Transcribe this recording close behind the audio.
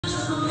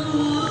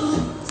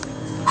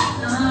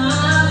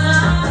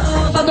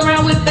fuck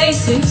around with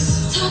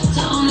basics. Top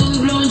down and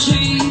we blowing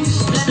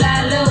trees.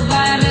 Fly little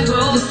vibe like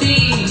we're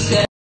overseas.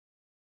 Yeah.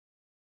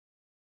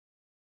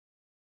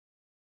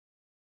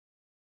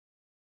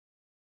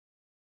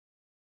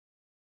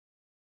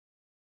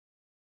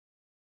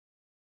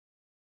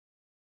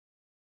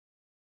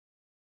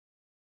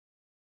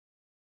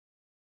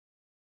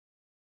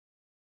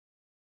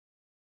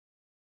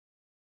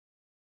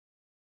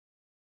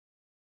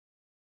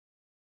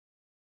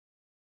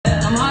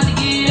 I'm hard to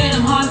get,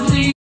 I'm hard to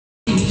please.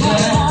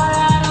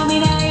 I don't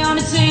mean that on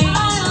the team. I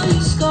know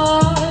you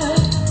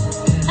scored.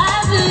 I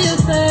feel your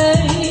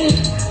pain.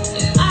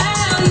 I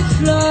know you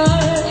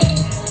flirt.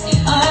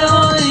 I don't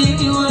wanna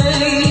hit you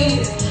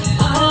away.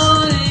 I don't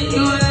wanna hit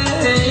you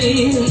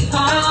away. I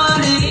don't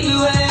wanna hit you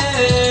away.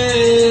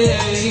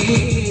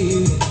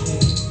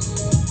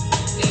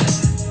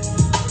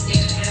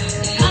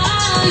 I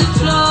know you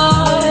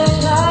flirt.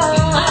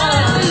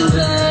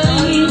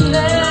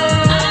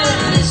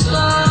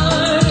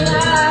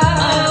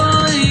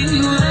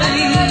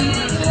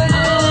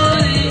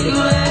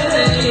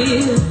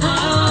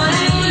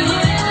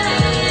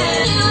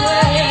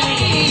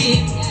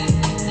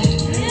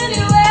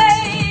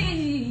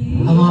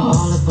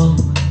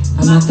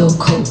 I throw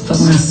coat, fuck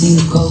around, seen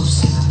the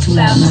ghost. Too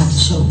loud not to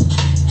choke.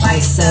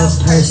 White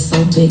self purse,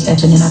 so big,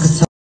 effing and I could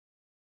talk.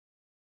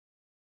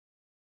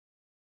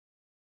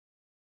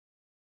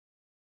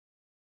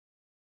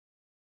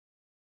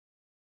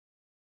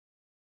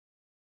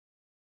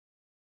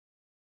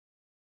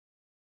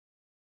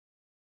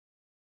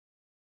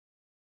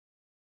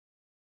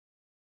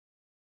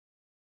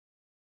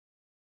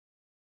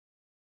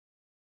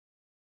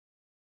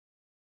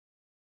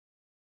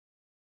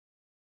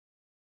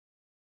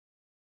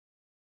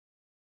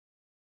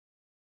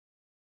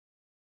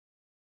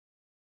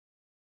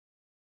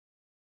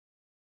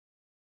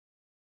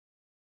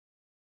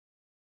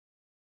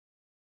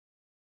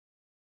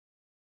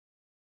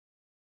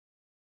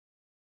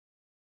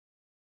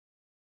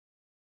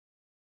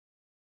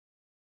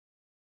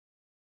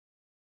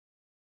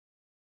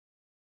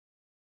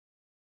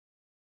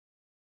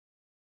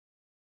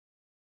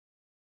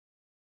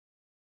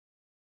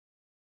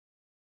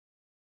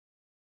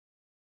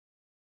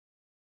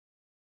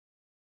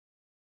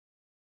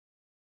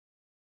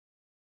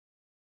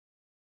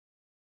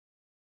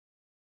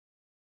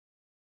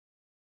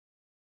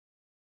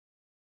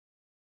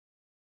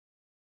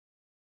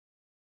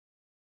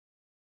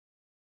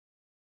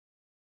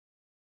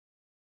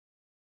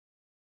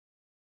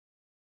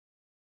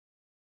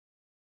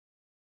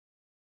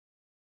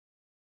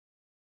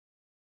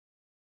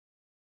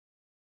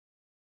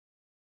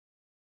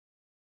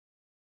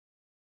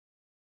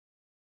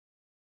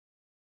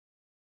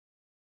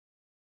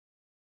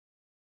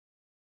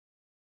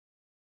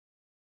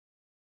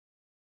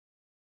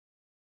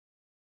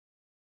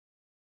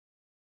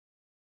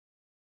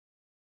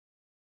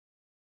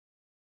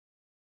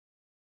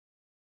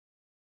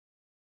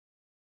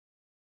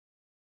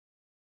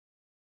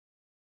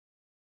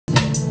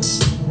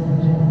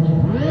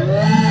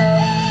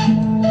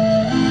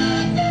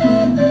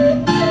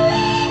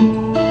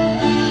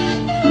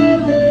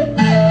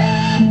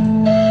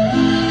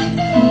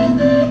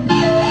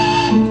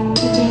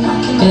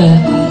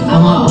 I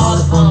want all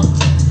the fun,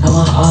 I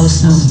want all the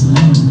sun.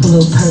 Put a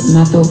little perk in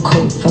my throat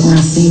coat, fuck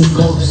around, see the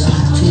ghost.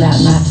 Too loud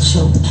not to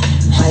choke.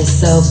 White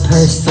self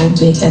purse, so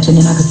big, effing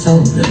and I could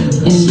tote.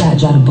 In the yacht,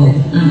 drive the boat.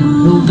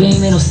 Blue beam,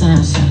 ain't no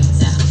sound.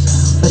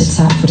 For the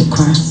top, for the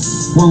crown.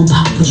 One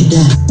pop, put you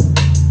down.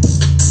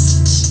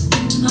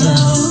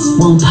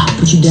 One pop,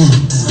 put you down.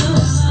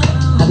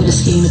 I be the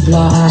scheme to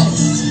blow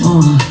eyes.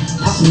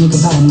 Pop a nigga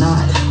by a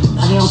knot.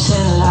 I be on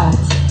 10 alive.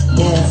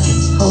 Yeah,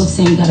 whole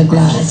team got a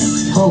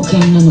glass. Whole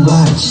king on the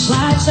watch.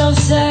 Watch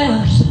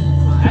yourself.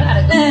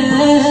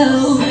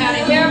 I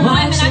gotta hear him,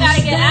 and I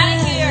gotta get out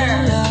of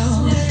here.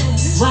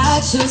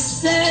 Watch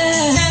yourself.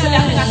 I think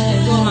I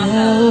should do it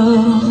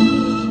myself.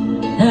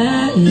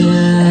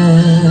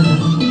 Yeah.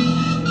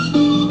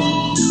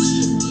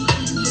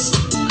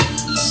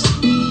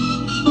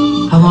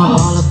 I want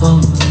all of them.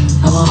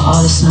 I want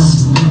all the snow.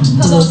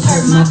 A little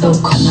perk, my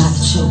throat cut, not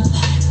to choke.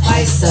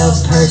 White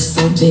self purse,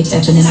 so big,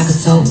 effing and I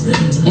could tote.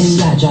 In the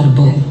yacht, drive the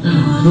boat.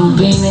 Blue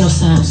beam, ain't no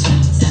sound.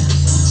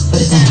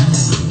 Put it down.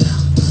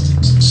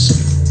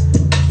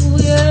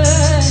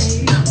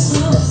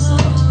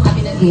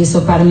 He is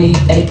so proud of me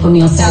that he put me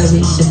on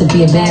salary just to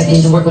be a bad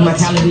bitch and work with my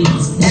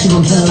calories. Now she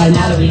gon' kill her like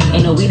Mallory.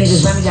 Ain't no weed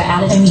niggas run me your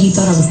alley. And he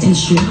thought I was in the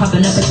street.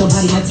 Hopping up at your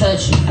body, I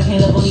touch you. I can't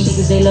love all these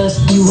niggas, they love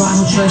you. I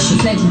don't trust you.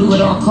 Said you do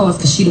at all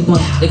costs, cause she the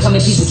one. They come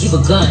in peace and keep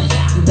a gun.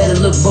 You better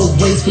look both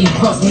ways for you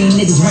cross me.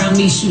 Niggas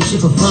round me, shoot shit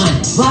for fun.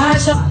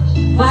 Watch yourself.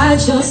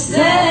 Watch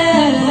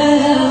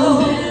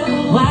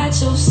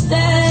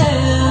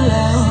yourself.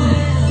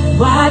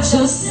 Watch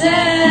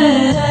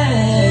yourself.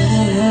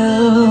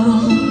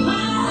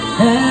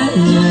 I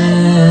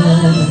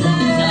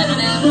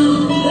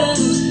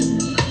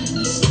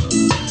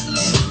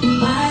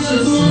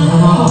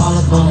want all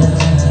of them.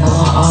 I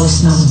want all the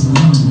snow.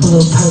 Put a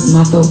little perk in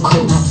my throat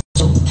coat.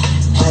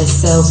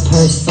 herself,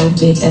 purse so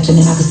big, effing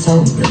in out the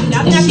toe.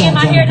 Y'all think I can get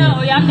my hair done,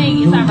 or y'all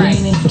think it's alright?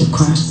 For the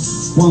crime,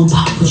 one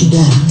pop, put you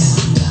down.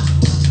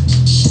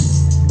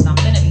 I'm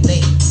finna be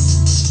late.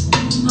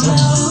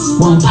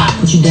 One pop,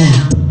 put you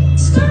down.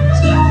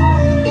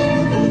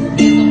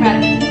 He's so proud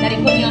of me that he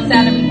put me on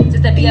salary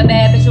just to be a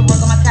bad bitch and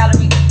work on my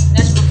calories.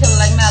 Natural killer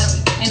like Mallory.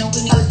 Ain't no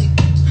weak allergy.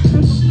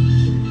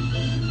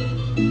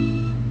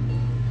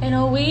 Ain't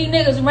no weak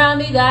niggas around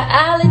me got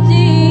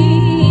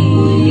allergies.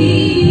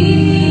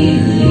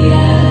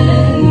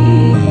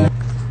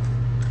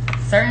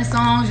 Certain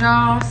songs,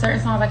 y'all. Certain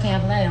songs I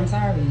can't play. I'm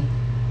sorry.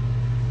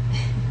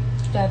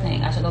 What y'all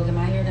think? I should go get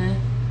my hair done?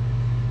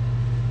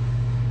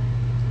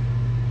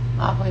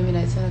 My appointment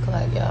at 10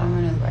 o'clock. Y'all, I'm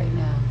running right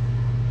now.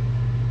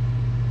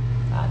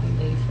 I'll be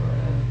late for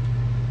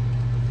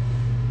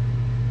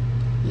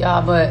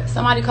y'all, but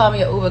somebody called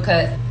me an Uber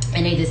cut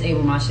and they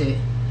disabled my shit.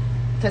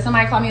 Cause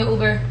somebody called me an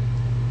Uber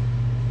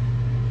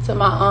to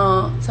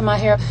my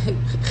hair.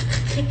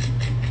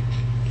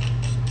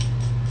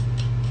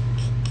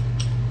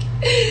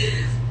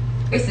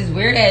 This is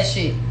weird ass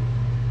shit.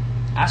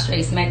 I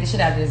straight smacked the shit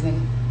out of this nigga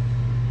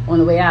on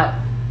the way out.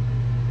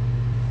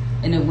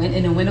 And the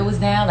window was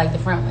down, like the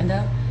front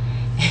window.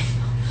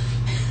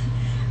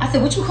 I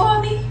said, "What you call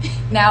me?"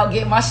 Now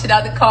get my shit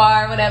out the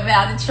car, whatever,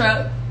 out the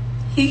truck.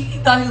 He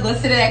thought he was gonna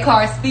sit in that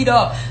car and speed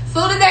off.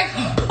 Soon as that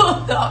car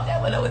pulled off,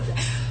 that window was down.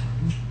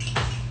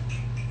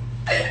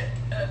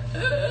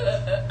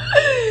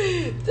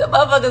 The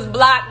motherfuckers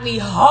blocked me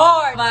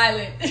hard,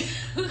 violent.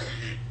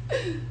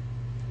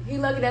 He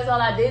lucky that's all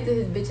I did to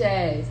his bitch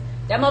ass.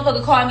 That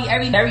motherfucker called me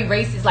very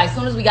racist. Like,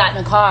 soon as we got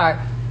in the car,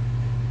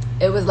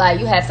 it was like,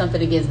 you have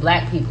something against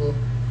black people.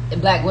 And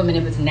black women,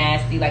 if it's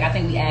nasty. Like, I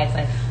think we asked,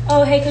 like,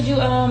 "Oh, hey, could you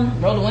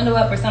roll the window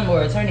up or something,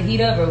 or turn the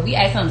heat up?" Or we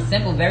asked something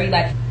simple, very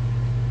like,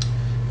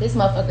 this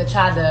motherfucker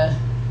tried to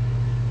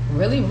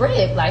really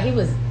rip. Like, he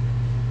was,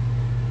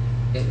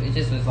 it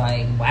just was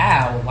like,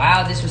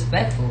 wow,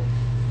 disrespectful.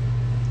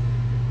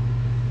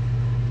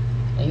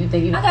 And you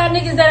think, I got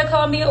niggas that'll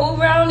call me an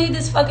Uber. I don't need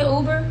this fucking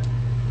Uber.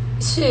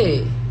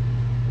 Shit.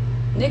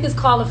 Niggas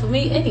calling for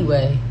me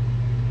anyway.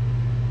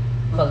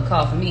 Fucking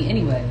call for me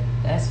anyway.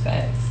 That's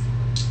facts.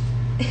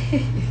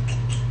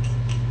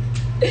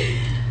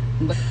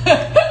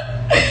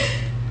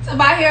 To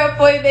my hair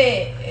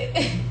appointment.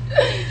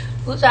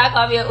 Who try to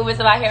call me an Uber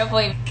to my hair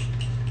appointment?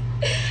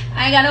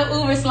 I ain't got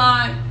no Uber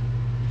slime.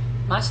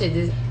 My shit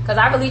just, cause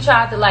I really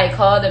tried to like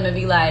call them and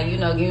be like, you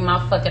know, give me my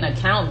fucking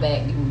account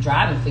back. I'm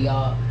driving for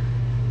y'all.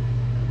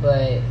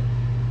 But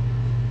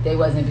they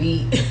wasn't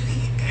beat.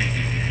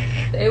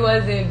 They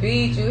wasn't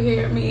beat, you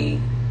hear me?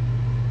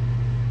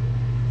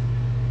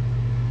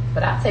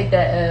 But I'll take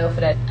that L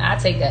for that. I'll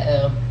take that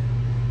L.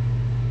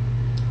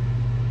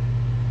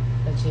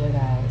 But yeah,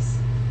 guys.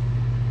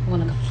 I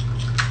wanna go.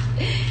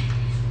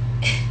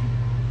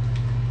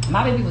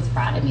 My baby was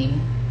proud of me.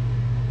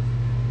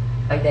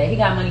 Like that. He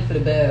got money for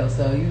the bail,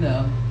 so you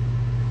know.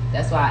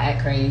 That's why I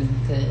act crazy,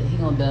 because he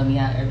gonna bail me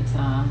out every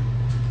time.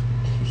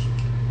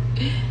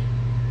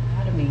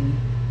 Proud of me.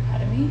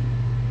 Proud of me?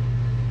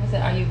 I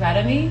said, "Are you proud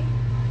of me?"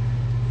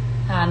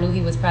 How I knew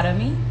he was proud of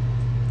me.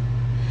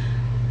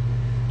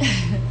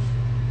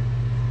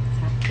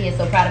 He is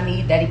so proud of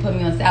me that he put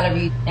me on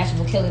salary.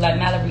 Natural killer like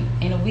Mallory.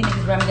 Ain't no weak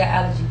niggas around me got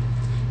allergy.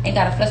 Ain't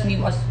gotta flush me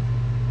watch.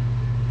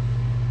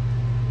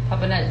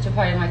 Popping that at your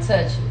party might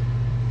touch.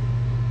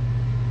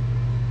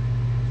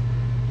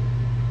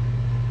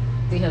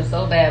 See him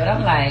so bad, but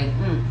I'm like,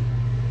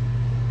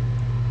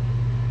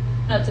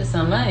 up to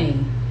some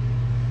money.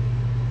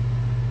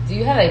 Do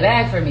you have a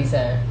bag for me,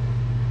 sir?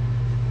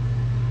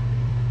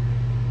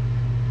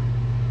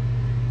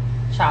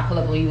 Try to pull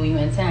up when you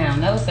in town.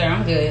 No, sir,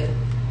 I'm good.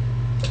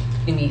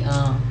 Give me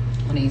on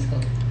the East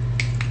Coast.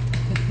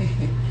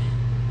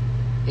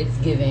 It's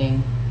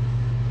giving.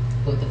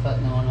 What the fuck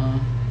going on?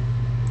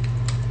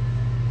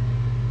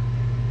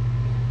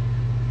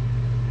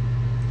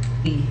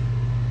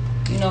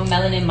 You know,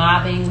 melanin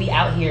mobbing. We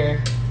out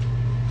here.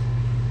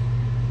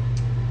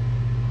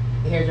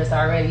 Hairdresser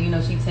already. You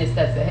know, she 10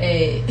 steps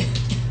ahead.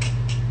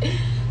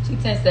 She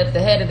 10 steps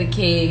ahead of the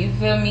kid. You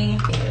feel me?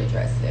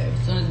 Hairdresser. As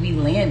soon as we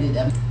landed,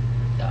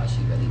 y'all,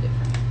 she really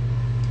different.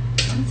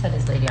 Let me tell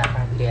this lady I'll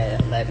probably be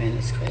at 11.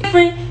 It's crazy.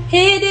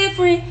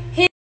 Different.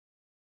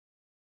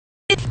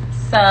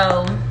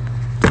 So,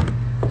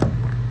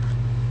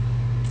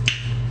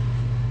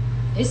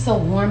 it's so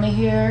warm in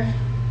here.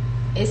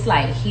 It's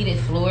like heated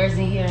floors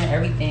in here and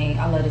everything.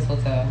 I love this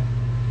hotel.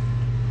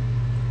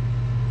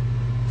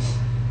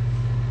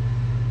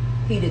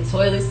 Heated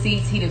toilet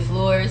seats, heated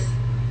floors.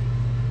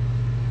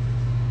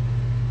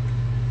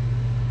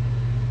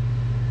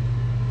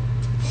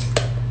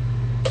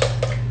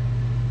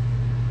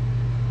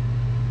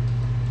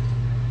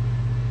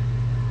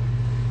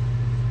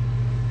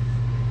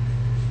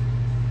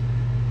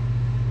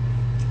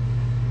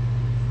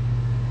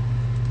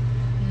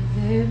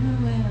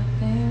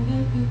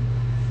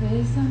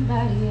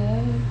 Somebody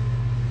else,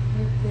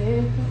 if they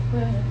could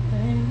wear a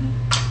thing,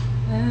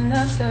 and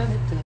I'll tell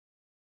it to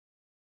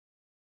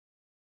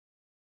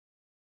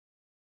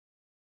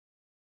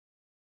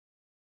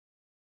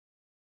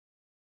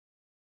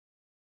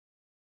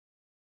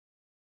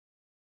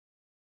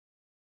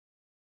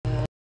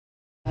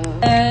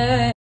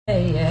Yeah,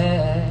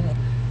 yeah.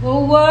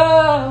 Whoa,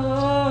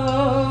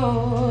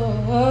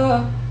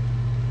 whoa.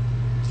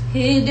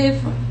 He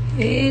different,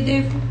 he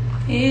different,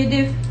 he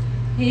different,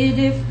 he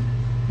different,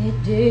 he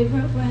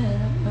different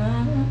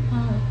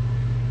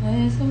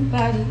when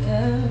somebody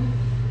else.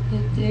 He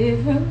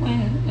different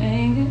when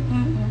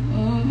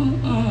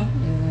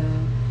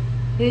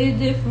he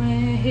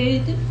different, he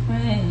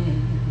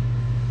different.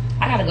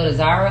 I gotta go to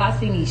Zara. I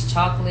seen these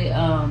chocolate.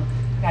 I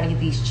gotta get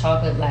these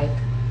chocolate like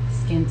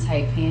skin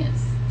tight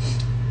pants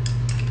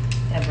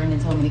that Brendan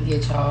told me to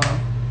get y'all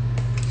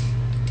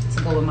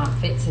to go with my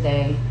fit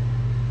today.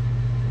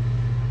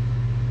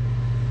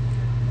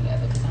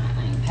 Whatever, cause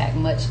I ain't packed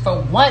much.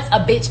 For once, a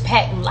bitch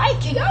packed light.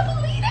 Can y'all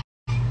believe that?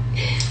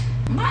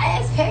 My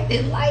ass packed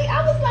it light.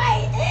 I was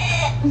like,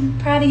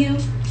 proud of you.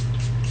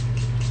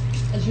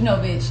 Cause you know,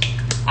 bitch,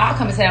 I'll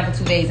come to town for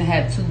 2 days and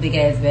have 2 big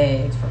ass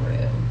bags for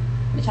real.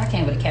 Bitch, I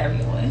came with a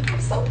carry-on. I'm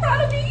so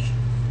proud of me.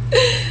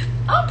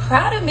 I'm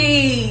proud of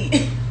me.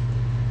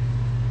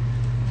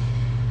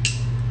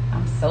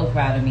 I'm so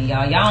proud of me,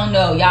 y'all. Y'all don't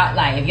know. Y'all,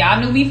 like, if y'all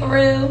knew me for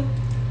real,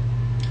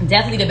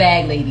 definitely the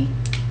bag lady.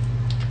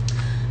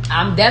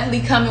 I'm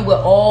definitely coming with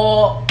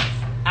all...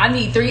 I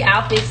need 3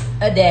 outfits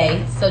a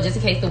day. So just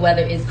in case the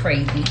weather is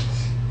crazy.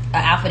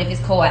 An outfit if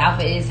it's cold, an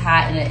outfit is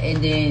hot,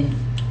 and then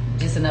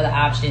just another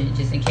option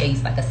just in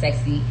case, like a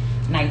sexy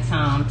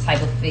nighttime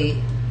type of fit.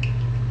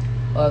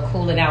 Or a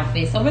cooling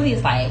outfit. So really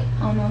it's like, I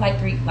don't know, like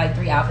three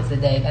outfits a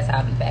day. That's how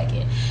I be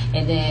packing.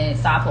 And then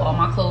so I put all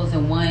my clothes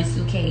in one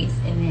suitcase,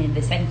 and then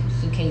the second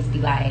suitcase be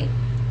like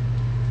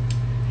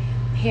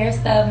hair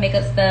stuff,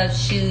 makeup stuff,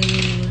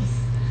 shoes,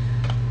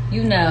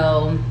 you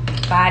know,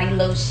 body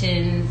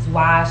lotions,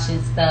 wash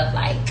and stuff,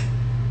 like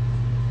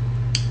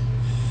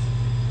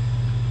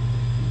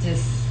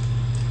just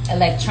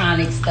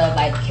electronic stuff,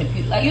 like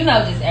computer, like, you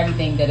know, just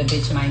everything that a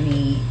bitch might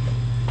need,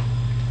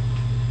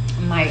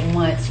 might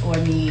want or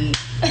need.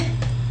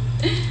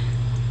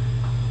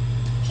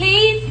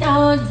 Please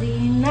don't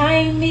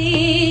deny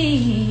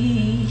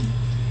me.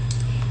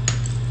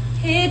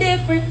 He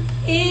different,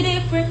 he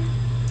different,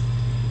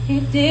 he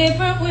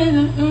different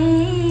when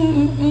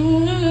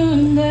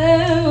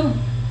no.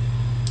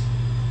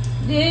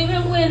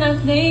 Different when I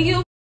think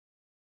you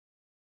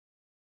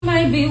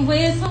might be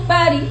with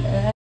somebody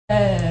else.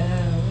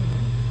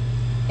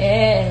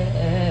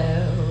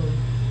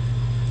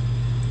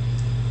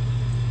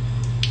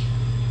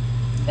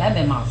 That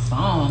been my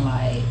song.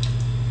 Like,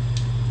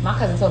 my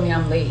cousin told me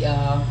I'm late,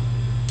 y'all.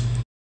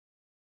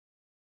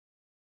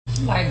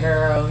 She's like,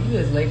 girl, you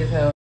is late as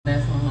hell on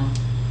that song.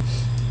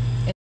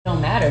 It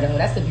don't matter though.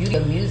 That's the beauty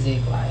of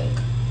music. Like,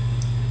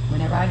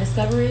 whenever I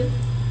discover it,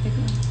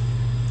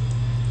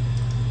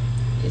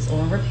 it's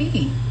on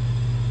repeat.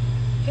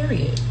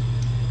 Period.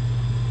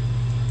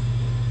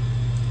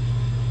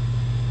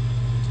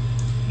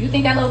 You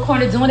think that little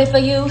corner doing it for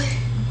you?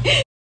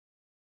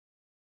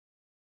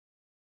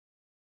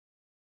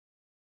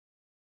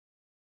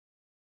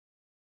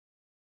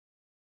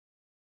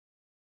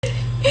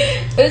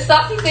 It's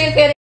Saucy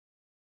saying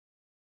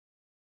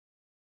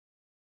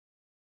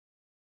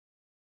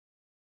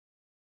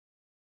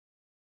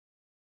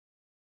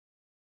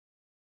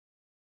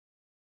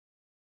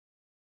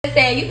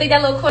you think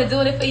that little corner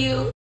doing it for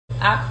you?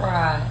 I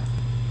cried.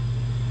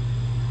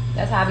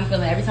 That's how I be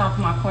feeling every time I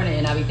put my corner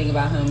in. I be thinking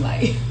about him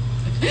like,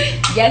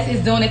 yes,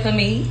 it's doing it for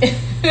me.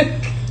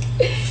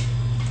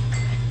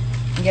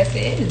 Yes,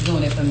 it is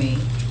doing it for me.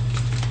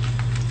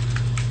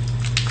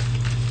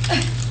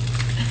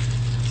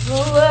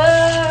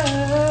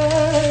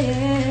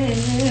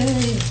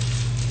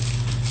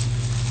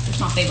 It's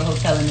my favorite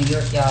hotel in New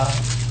York, y'all.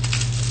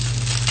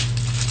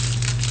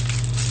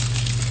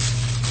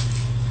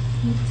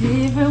 It's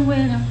different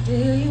when I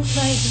feel you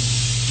like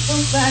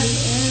somebody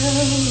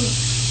else.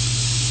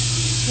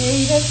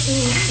 Hey, that's it.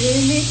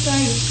 It makes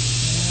like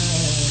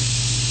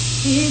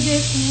it's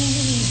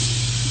different.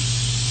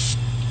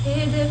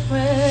 It's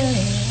different.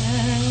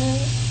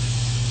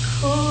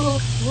 Ooh,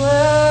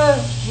 whoa,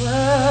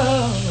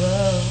 whoa,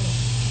 whoa,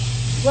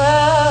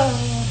 whoa,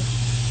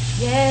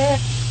 yeah.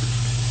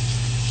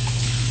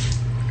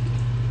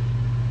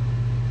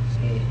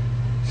 Shit.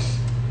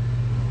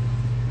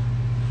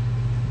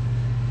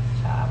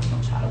 Child, we're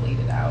gonna try to wait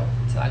it out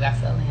till I got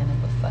to Atlanta,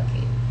 but fuck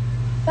it.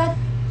 Fuck.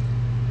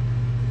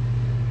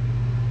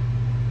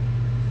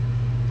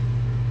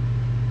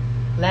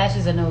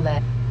 Lashes or no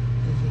lashes?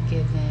 Is it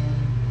giving?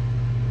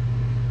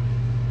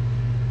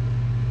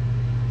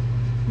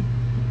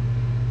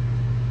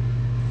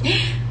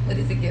 What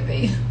is it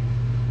giving?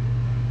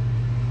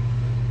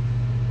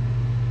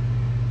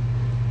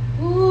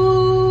 Ooh,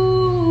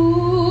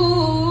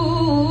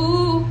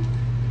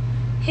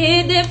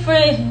 he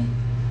different.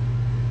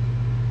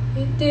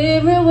 He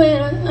different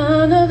when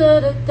I da da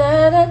da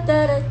da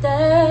da da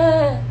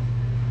da.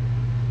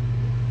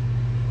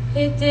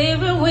 He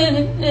different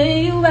when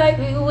you might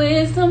be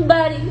with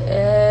somebody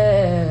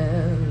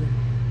else.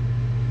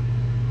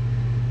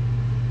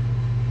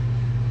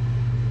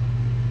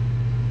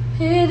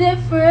 He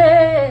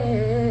different.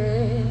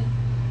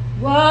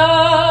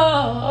 Whoa.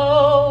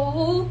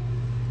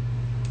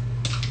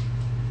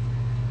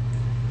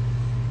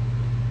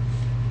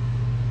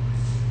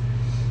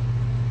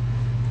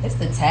 It's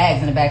the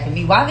tags in the back of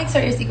me. Why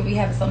Victoria's Secret be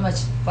having so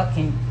much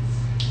fucking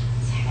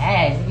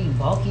tags? It be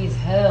bulky as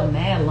hell,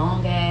 mad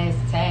long ass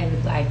tags.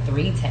 It's like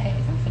 3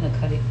 tags. I'm finna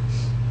cut it.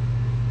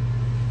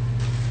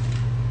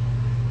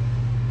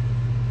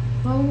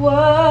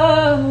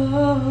 Whoa.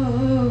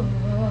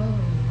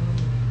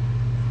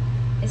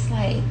 It's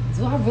like,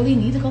 do I really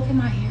need to go get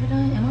my hair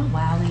done? Am I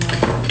wilding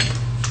out?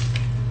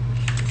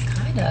 It's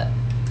kinda.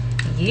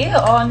 Yeah,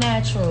 all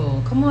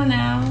natural. Come on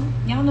now.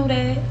 Y'all know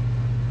that.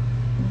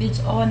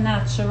 Bitch, all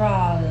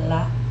natural.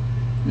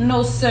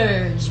 No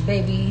surge,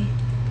 baby.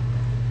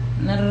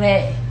 None of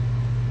that.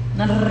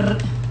 None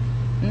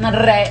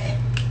of that.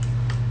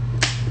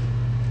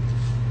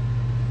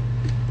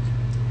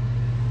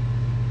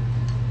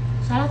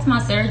 Shout out to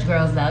my surge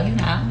girls, though, you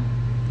know.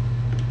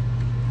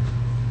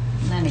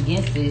 Nothing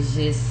against it. It's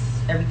just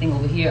everything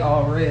over here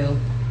all real.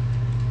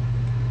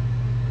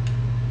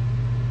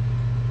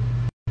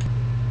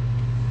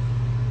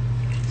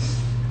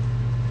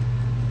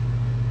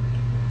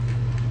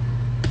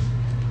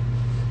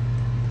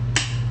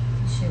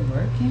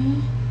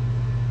 Working.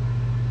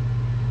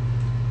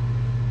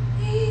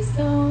 Please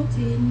don't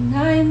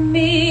deny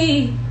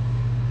me.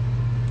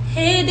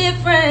 Hey,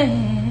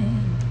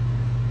 different.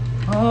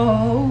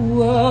 Oh,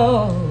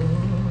 whoa.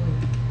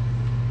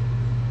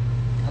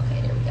 Okay,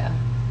 there we go.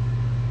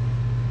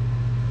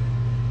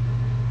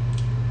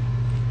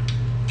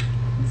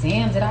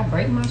 Damn, did I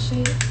break my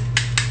shit?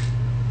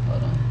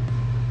 Hold on.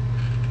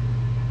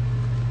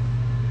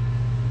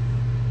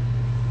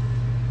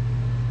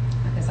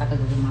 I could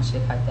go do my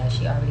shit like that.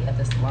 She already at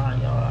the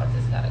salon, y'all. I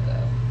just gotta go.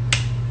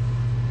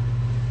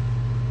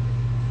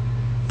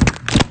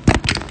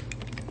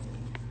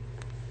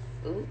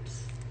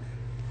 Oops.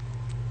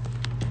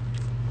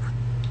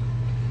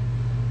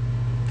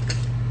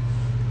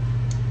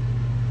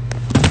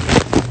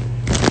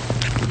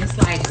 It's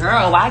like,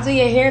 girl, why do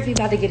your hair if you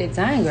about to get it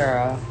done,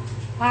 girl?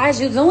 Why is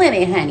you doing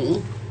it,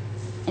 honey?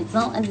 I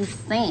don't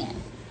understand.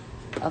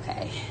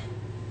 Okay.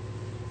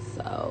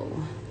 So...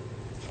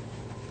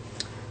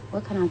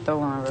 what can I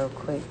throw on real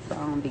quick so I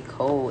don't be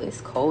cold? It's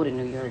cold in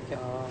New York,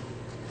 y'all.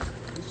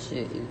 This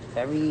shit is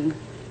very,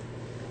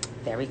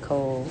 very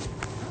cold.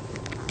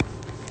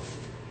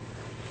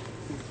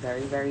 It's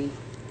very, very,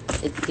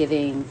 it's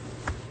giving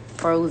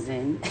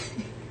frozen.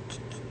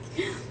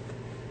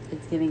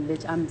 It's giving,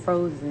 bitch, I'm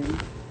frozen.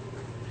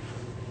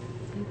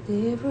 It's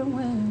different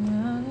when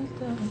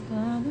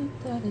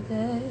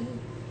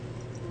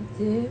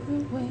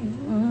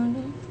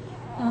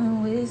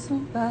I'm with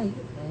somebody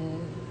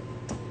else.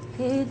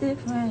 Hey,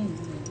 different.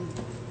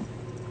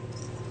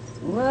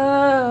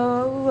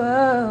 Whoa.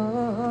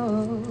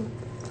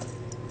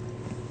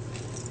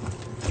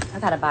 I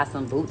gotta buy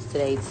some boots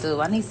today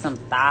too. I need some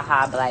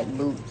thigh-high black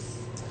boots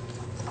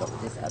to go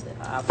with this other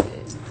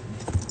outfit.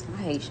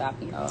 I hate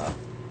shopping, y'all.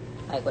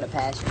 Like with a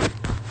passion.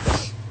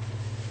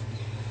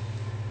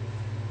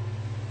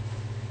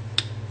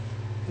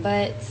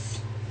 But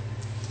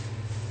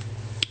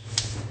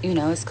you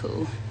know, it's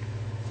cool.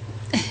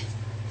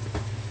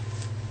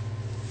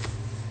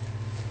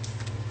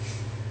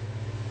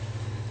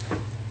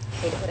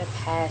 Hate it with a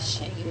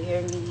passion, you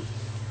hear me?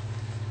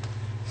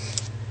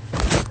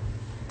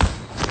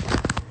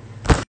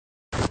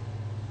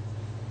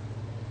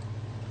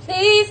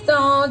 Please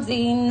don't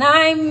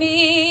deny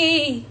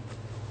me.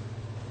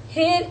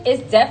 It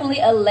is definitely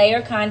a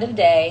layer kind of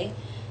day.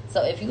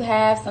 So if you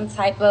have some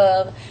type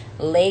of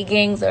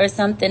leggings or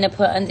something to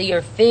put under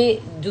your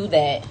fit, do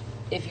that.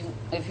 If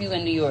you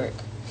in New York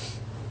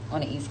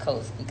on the East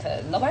Coast,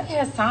 because nobody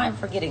has time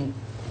for getting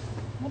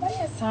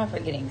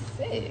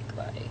sick.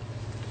 Like,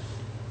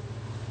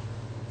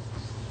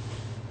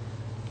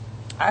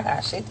 I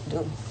got shit to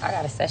do. I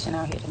got a session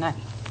out here tonight.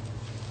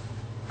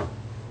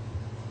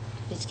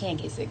 Bitch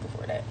can't get sick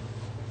before that.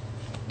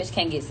 Bitch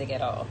can't get sick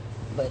at all.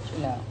 But you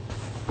know,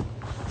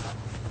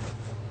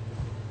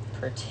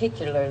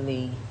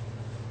 particularly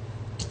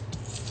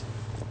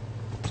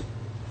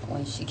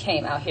when she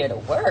came out here to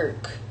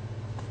work.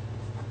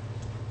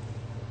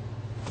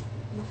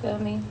 You feel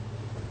me?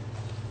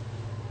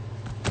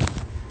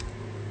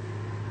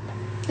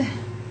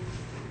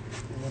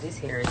 Yeah, this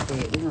hair is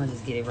good. We're gonna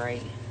just get it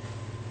right.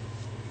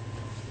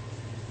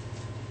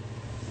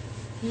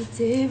 You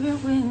different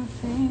when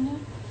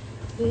I'm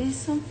with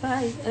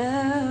somebody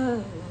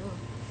else.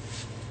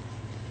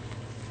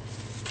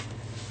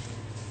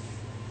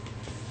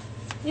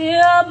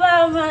 Yeah,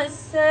 by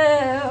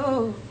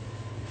myself.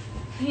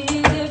 He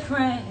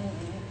different.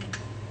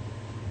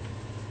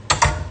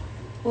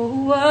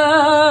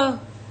 Whoa.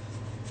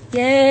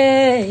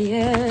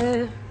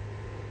 Yeah.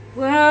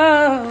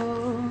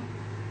 Whoa.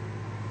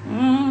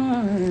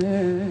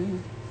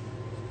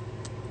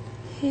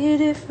 He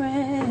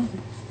different.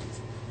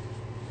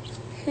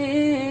 I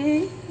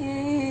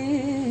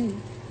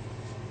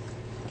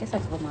guess I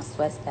can put my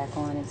sweats back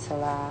on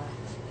until I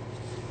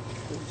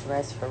get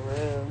dressed for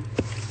real.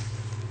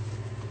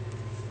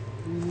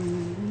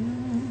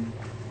 And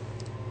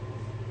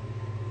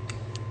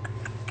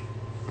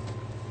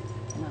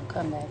I'll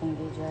come back and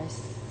get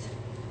dressed.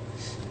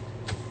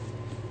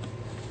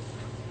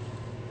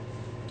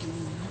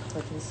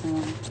 put this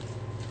on.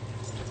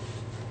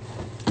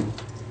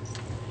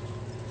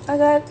 I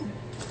got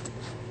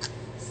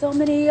so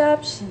many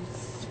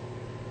options.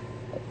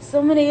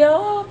 So many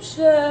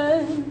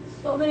options.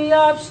 So many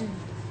options.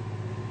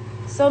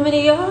 So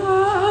many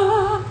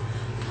options.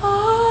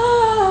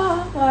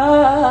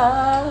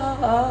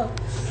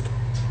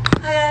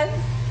 I got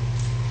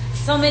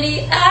so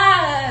many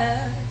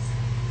eyes.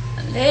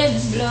 I'm letting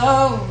it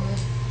blow.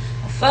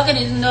 I'm fucking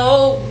his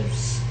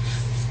nose.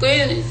 I'm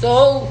squeezing his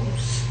toes.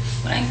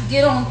 When I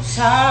get on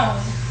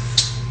top,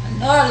 I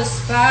know the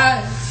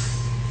spots.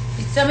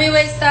 You tell me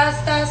wait, stop.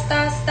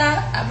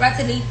 I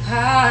practically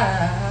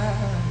pop.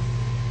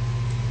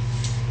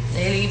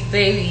 Lately,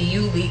 baby,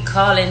 you be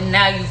calling,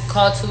 now you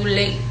call too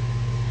late.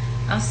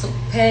 I'm so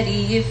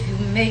petty, if you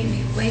make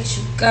me wait,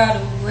 you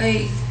gotta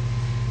wait.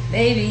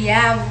 Baby,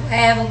 I will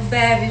have a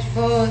bad bitch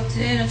for a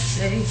dinner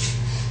plate.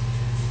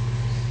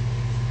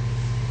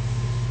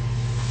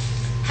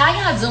 How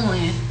y'all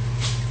doing?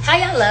 How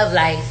y'all love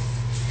life?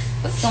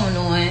 What's going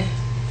on?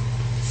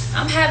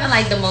 I'm having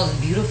like the most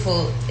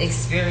beautiful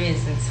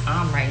experience in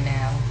time right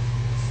now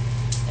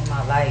in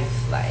my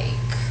life. Like,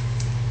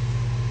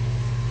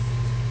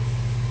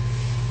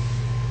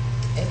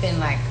 it's been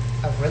like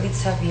a really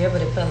tough year,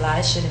 but it put a lot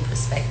of shit in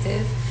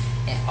perspective.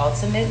 And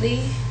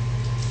ultimately,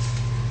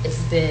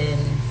 it's been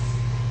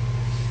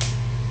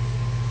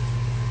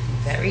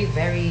very,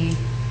 very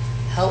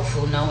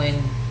helpful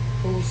knowing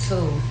who's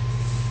who,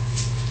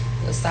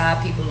 what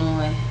side people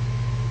on,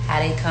 how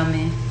they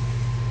coming,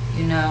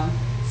 you know.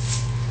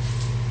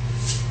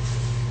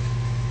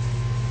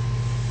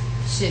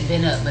 Shit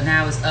been up, but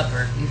now it's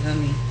upper, you feel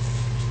me?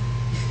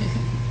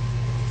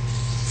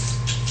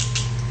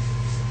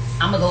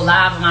 I'm gonna go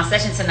live on my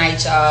session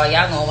tonight, y'all.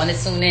 Y'all gonna want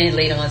to tune in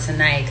later on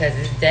tonight, because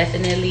it's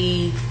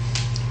definitely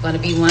gonna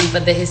be one for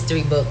the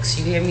history books,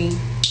 you hear me?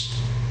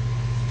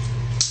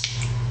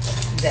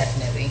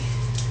 Definitely.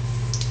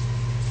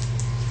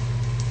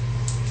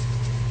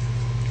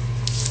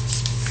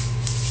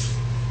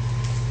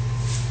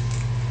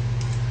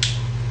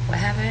 What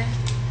happened?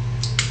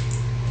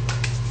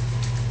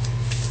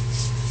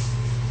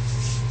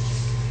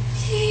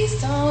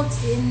 Please don't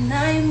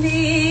deny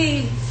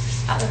me.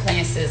 I've been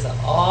playing SZA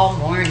all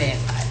morning.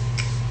 Like,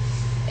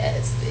 yeah,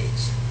 this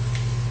bitch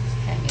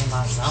had me in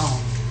my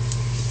zone.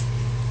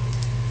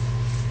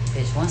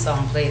 Bitch, one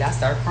song played, I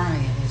start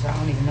crying. Bitch, I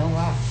don't even know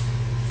why.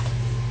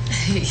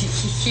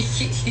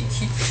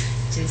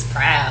 Just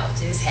proud,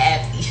 just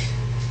happy.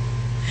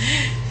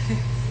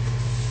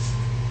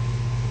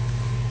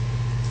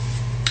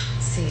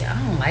 See, I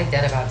don't like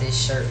that about this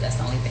shirt. That's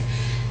the only thing.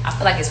 I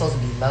feel like it's supposed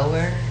to be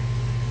lower.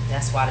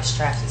 That's why the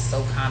straps is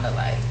so kind of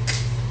like,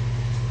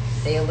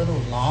 they a little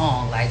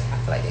long. Like, I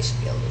feel like they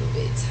should be a little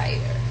bit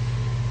tighter.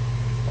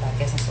 But I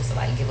guess I'm supposed to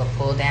like give a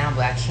pull down,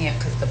 but I can't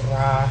because the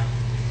bra,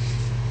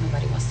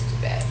 nobody wants to do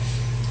that.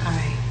 All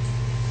right.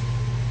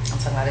 I'm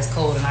talking about it's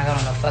cold and I got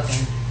on a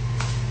fucking...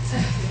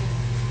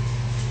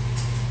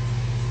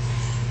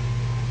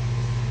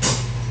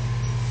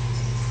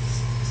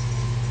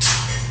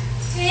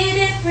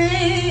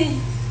 Different.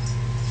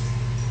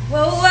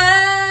 Whoa,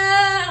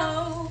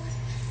 whoa.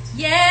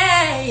 Yeah.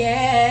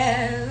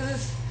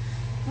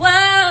 Whoa,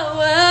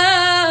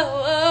 whoa,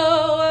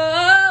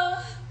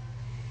 whoa.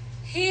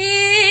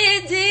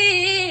 He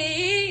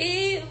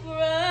different.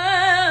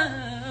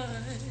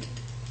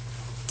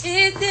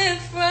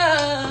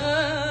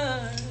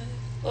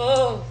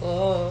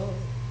 Oh.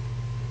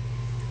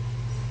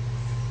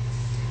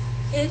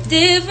 It's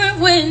different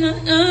when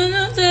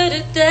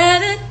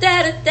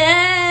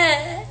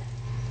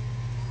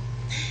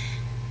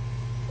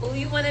Oh,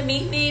 you wanna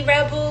meet me,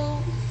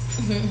 rebel?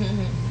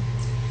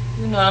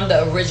 You know I'm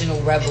the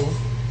original rebel.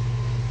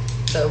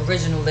 The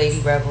original lady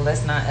rebel.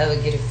 Let's not ever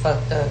get it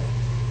fucked up.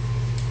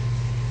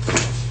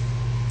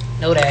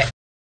 Know that.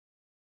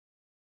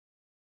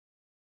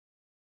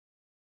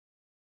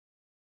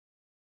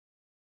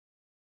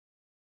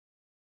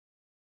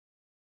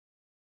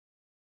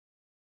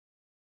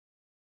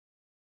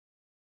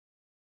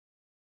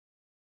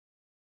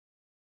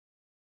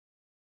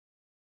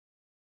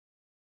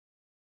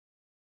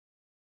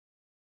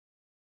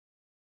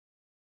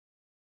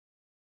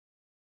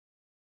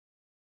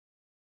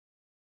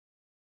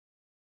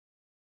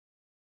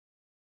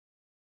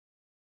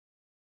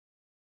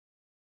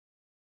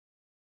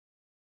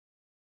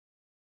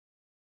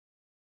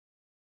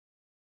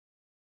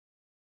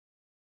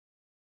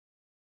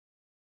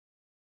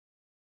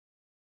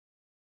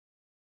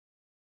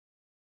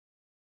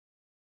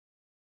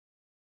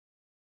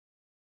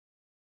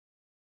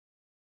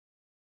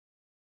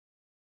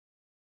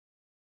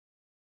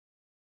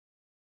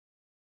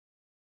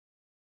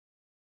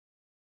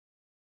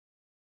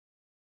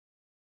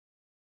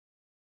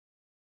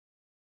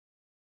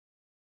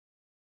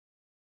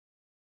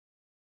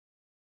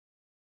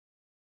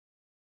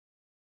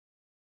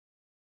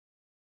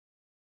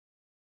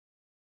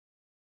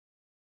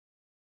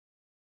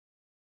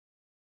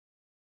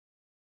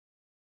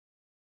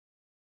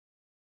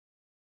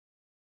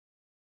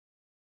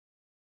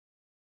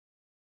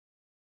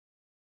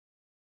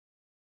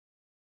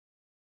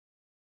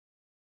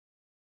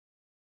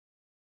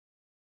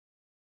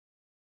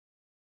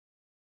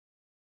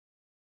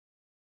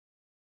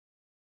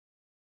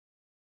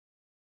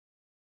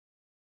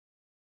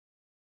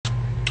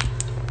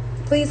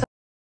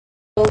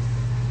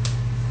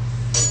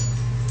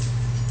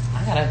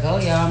 gotta go,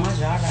 y'all. My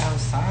driver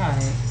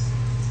outside.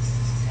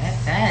 That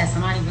fast.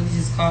 Somebody really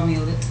just called me a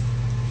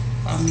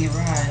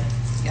ride.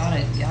 Y'all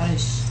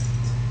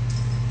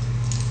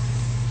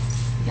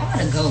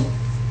to go.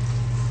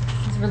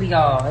 It's really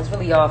y'all. It's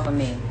really y'all for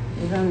me.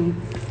 You feel me?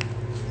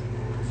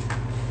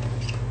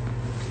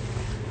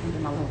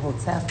 My little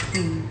hotel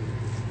key.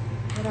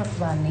 What else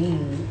do I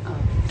need? Oh.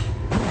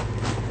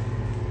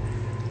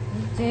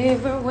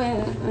 Different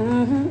when,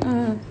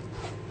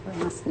 where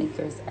my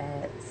sneakers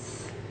at?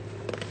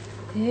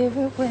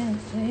 Different when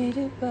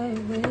faded by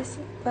with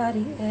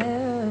somebody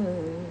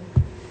else.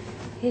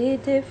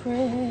 Hit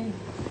different.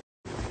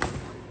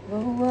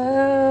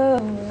 Whoa,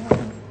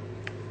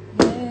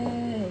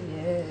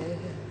 yeah.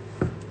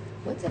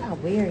 What did I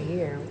wear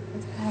here?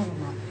 What did I have on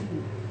my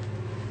feet?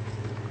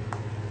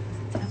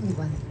 Tell me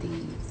wasn't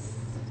these.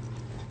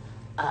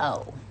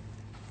 Oh,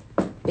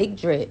 big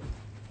drip.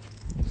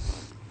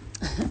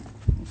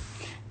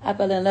 I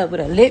fell in love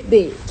with a lit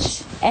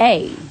bitch.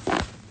 Hey.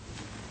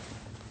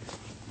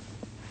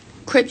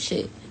 Crip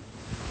shit.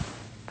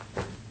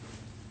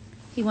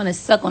 He wanna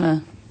suck on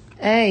a.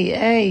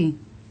 Hey.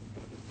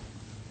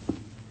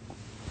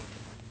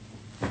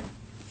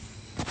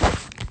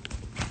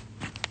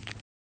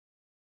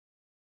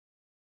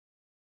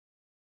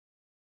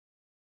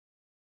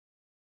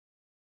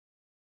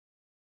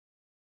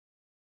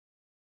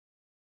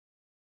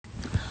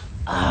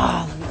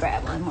 Oh, let me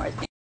grab one more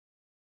thing.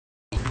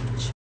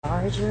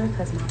 Charger,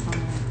 because my phone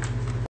is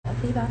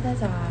definitely about to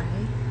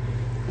die.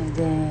 And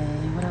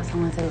then, what else I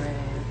want to grab?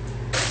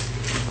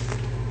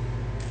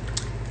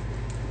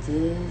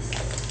 This,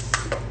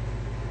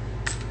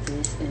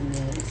 and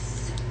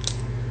this.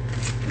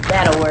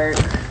 That'll work.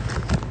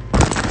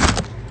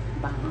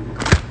 Bomb. I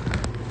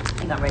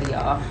think I'm ready,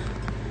 y'all.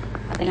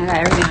 I think I got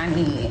everything I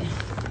need.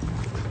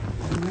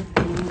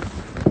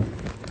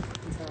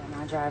 So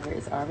my driver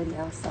is already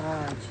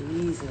outside.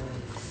 Jesus.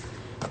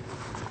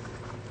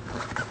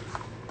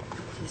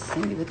 Just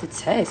sent me with the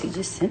text. He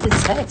just sent the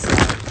text.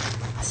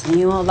 I seen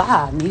you on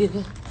live.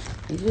 Needed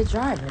a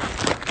driver.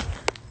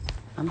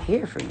 I'm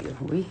here for you.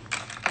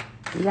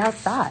 We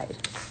outside.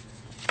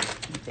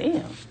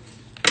 Damn.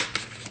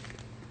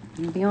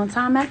 You be on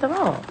time after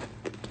all.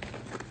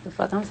 The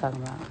fuck I'm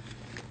talking about.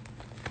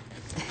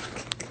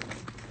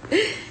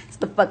 It's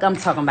the fuck I'm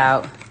talking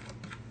about.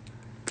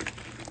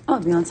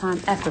 I'll be on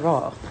time after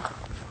all.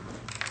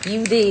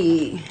 You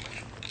did.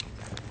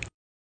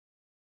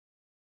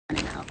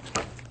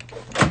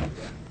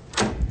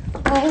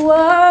 Oh,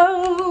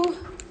 whoa.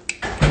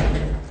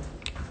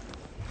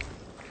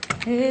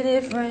 Hit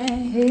different.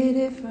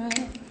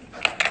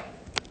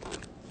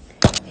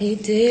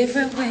 Hit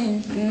different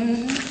when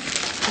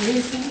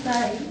it's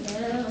somebody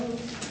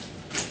else.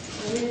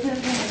 Hit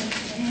different,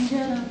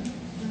 angel.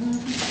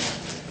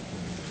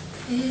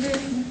 Hit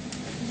different.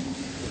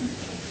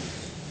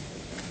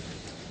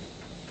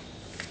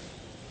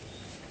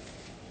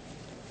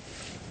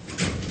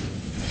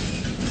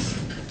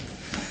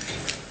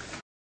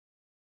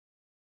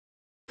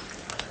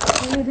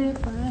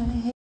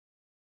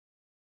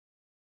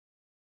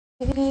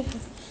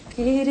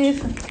 Hit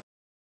different.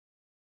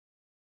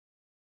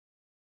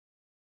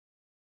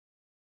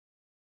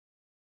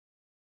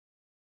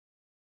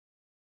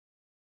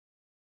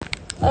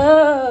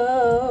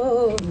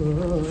 Oh,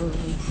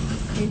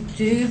 hit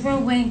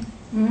different way.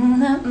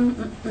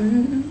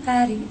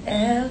 Body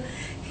L.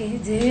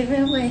 Hit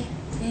different way.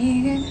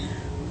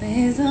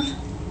 Ways of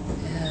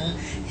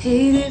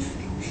hit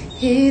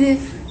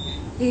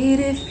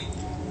different.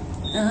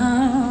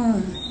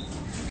 Oh.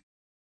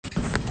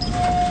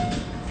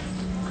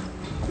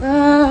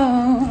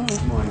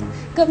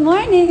 Good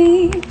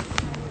morning.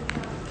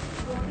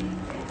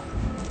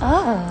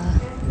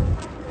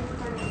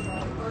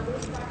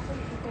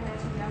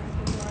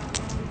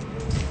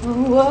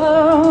 Whoa.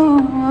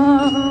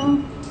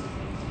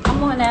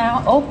 Come on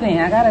now. Open.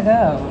 I gotta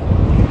go.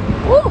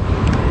 Woo.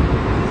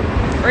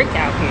 Freak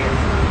out here.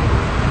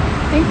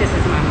 I think this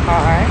is my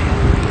car.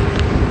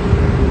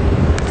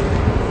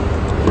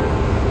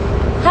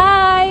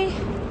 Hi.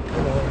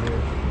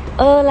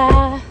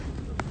 Hola.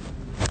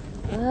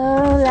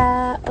 Hola.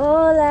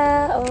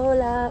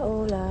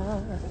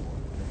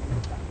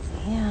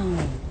 Damn.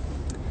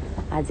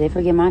 I did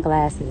forget my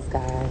glasses,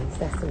 guys.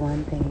 That's the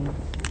one thing.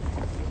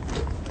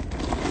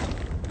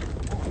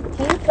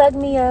 Can you plug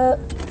me up,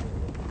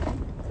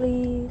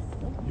 please?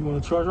 You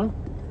want to charge them?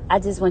 I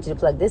just want you to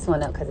plug this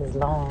one up because it's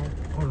long.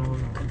 Hold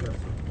on. I got you.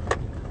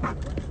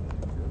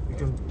 You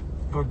can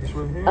plug this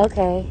right here.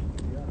 Okay.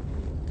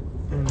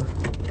 And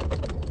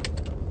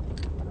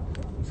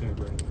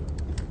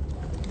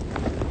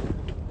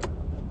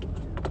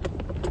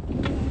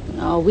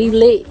oh, we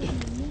lit.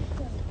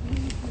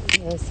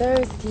 Yes,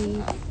 sir,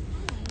 Steve.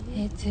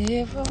 It's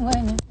different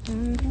when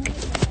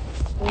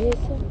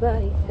it's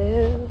somebody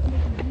else.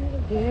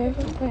 I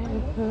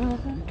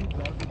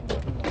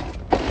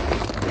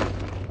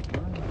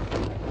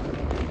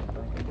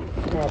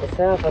had to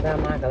tell about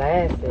my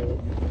glasses.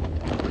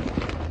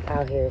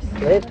 Out here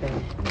slipping.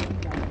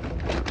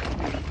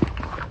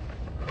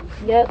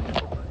 Yep.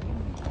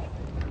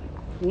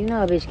 You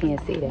know a bitch can't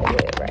see that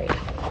good, right?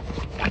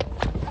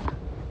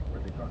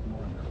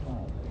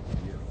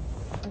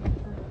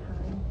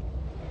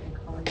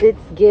 It's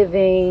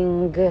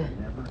giving.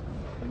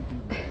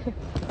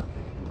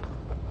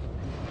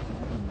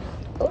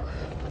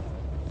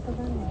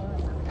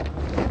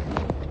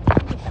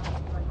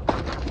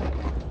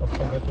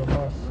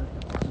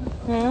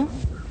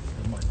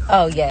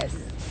 Oh, yes.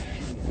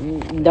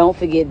 Don't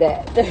forget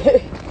that.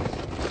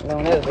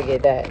 Don't ever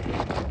forget that.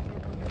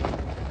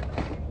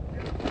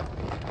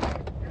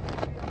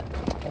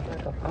 If I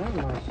can find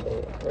my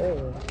shit,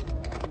 really.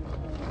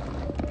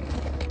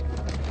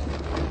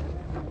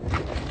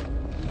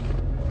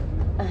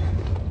 I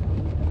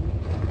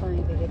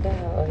ain't figured that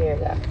out. Oh, here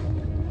we go.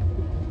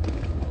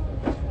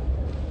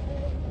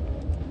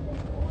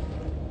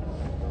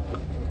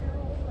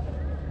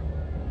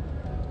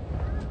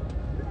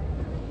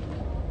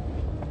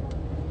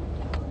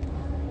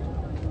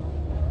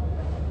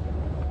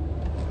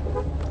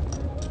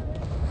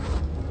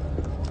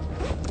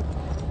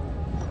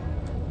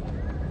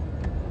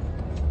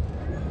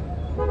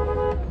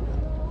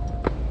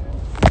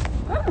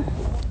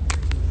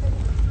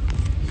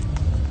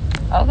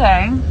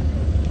 Okay.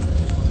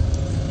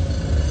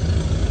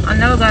 I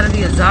know gotta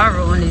be a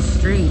Zara on this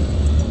street.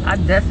 I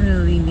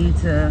definitely need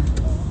to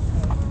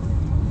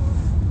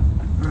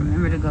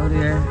remember to go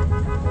there.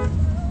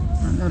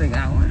 I know they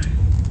got one.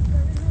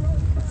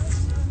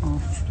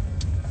 Oh.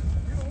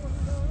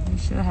 They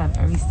should have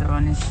every store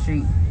on this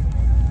street.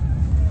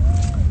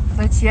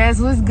 But yes,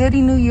 what's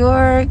goody, New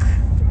York?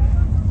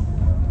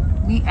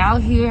 We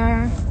out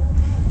here,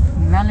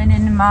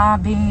 melanin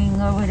mobbing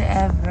or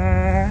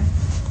whatever.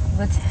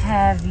 What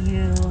have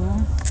you?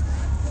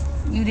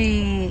 You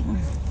dig?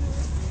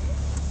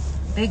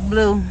 Big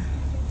Blue.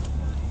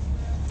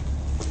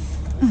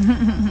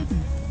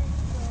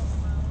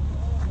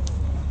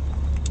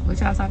 What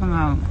y'all talking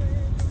about?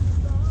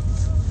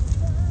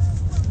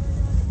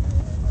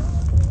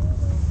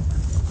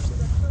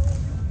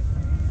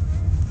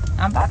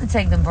 I'm about to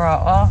take the bra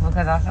off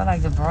because I feel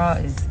like the bra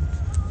is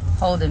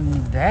holding me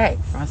back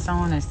from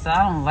someone that, so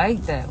I don't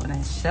like that when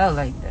they show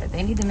like that.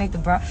 They need to make the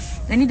bra,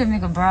 they need to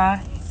make a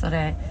bra so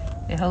that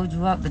it holds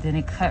you up, but then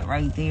it cut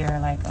right there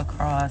like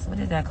across. What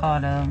is that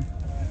called?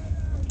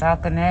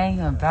 Balcony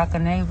or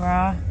balcony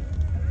bra?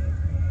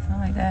 Something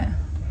like that.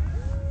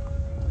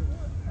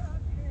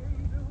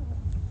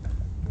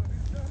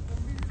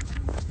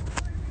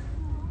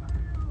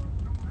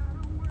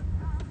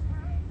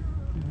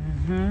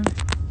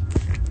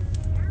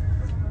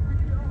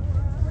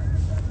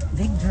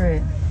 Big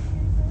drip.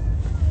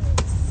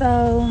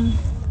 So,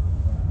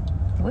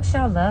 what's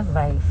your love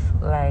life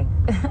like?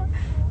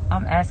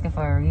 I'm asking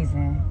for a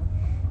reason.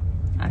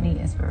 I need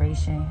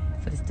inspiration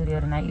for the studio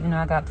tonight, even though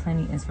I got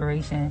plenty of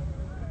inspiration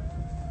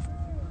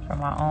from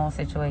my own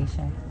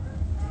situation.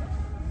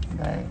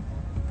 But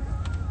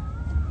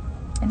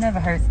it never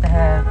hurts to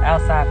have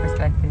outside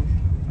perspective.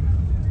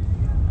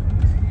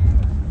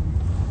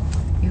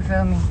 You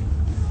feel me?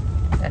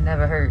 That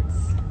never hurts.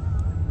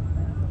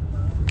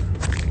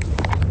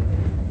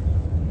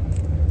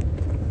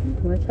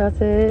 What y'all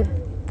said?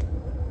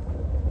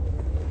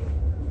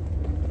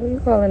 Who you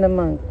calling a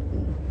monkey?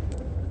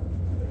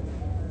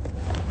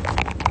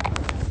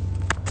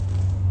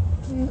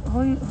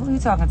 Who you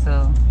talking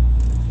to?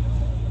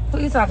 Who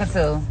you talking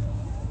to?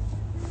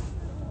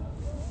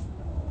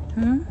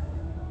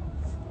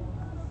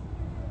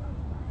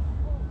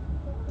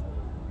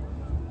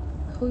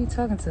 Who you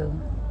talking to?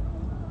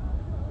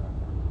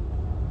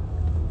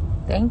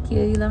 Thank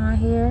you. You love my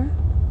hair?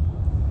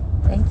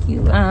 Thank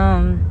you,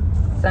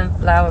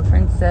 Sunflower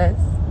Princess.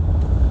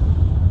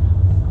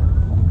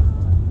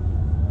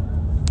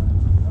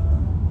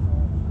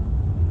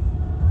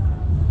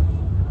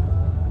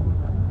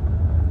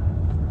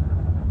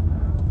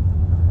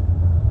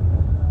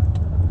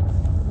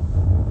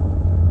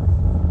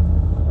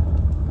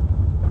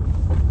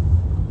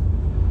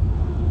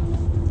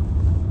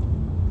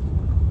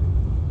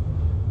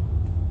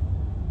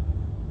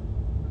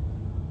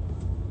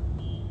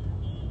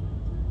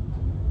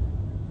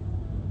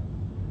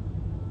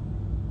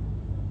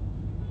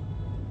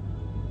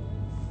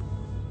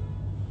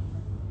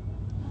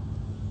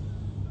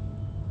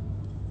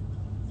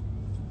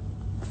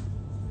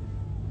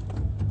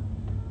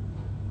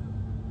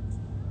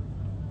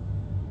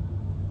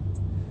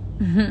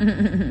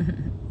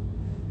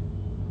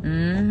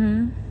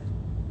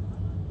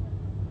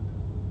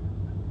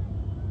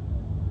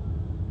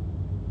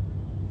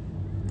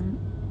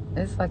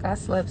 It's like I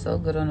slept so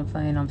good on the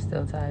plane, I'm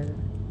still tired.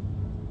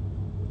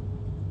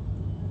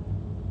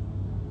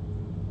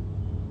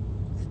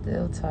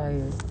 Still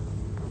tired.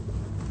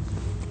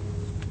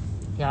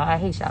 Y'all, I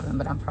hate shopping,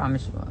 but I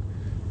promise you,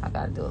 I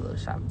gotta do a little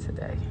shopping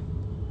today.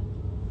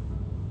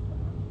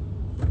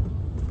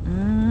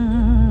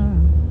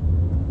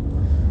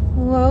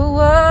 Whoa,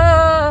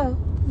 whoa,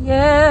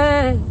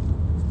 yeah,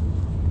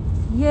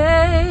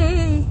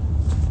 yeah,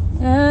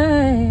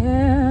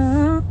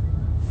 yeah.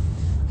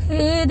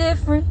 He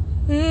different,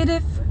 he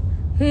different,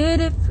 he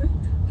different,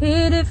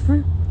 he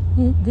different,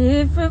 he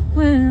different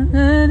when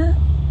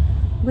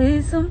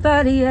with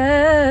somebody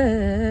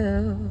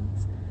else.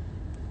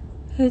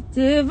 It's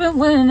different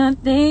when I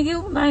think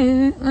you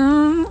might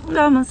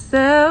love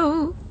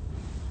myself.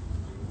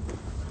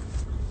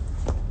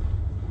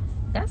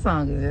 That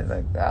song is just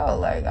like, oh,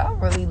 like, I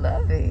really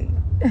love it.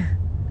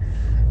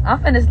 I'm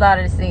finna slide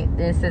her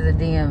this as a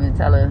DM and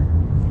tell her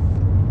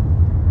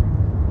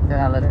that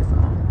I love that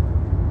song.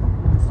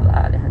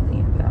 Slide in her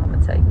DM, y'all. I'm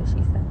gonna tell you what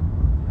she said.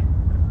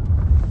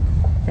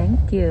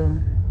 Thank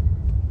you.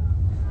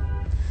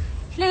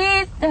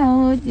 Please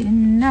don't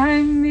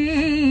deny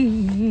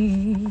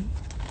me.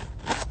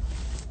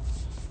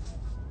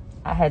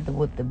 I had to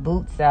whip the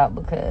boots out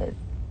because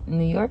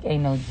New York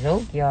ain't no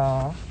joke,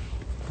 y'all.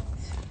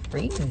 It's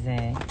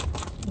freezing.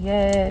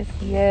 Yes,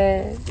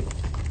 yes.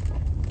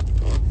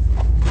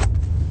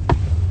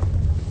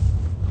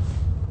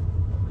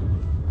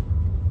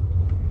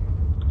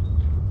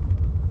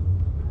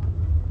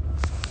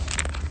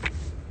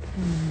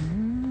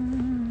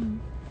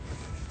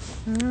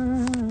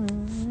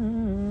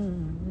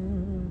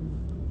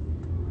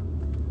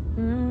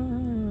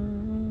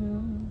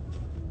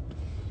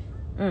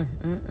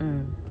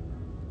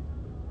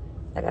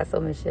 I got so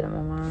much shit on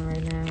my mind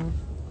right now.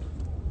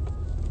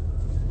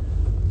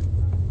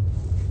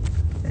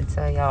 I'm gonna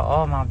tell y'all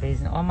all my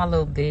business, all my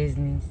little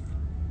business.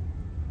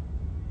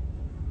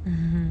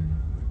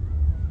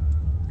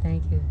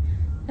 Thank you.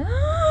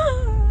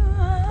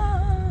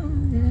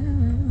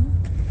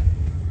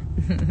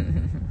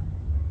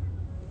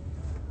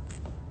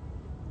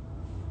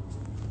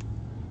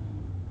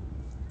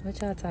 What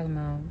y'all talking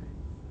about?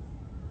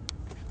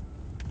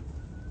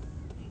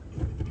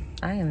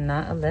 I am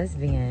not a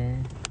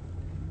lesbian.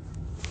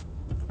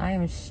 I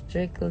am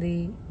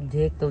strictly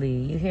dickly.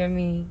 You hear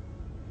me?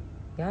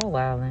 Y'all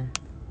wildin'.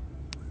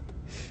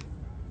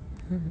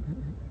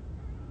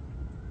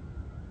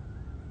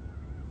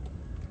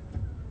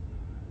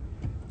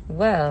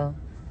 Well,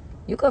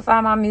 you can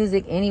find my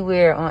music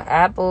anywhere on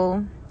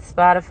Apple,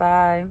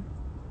 Spotify,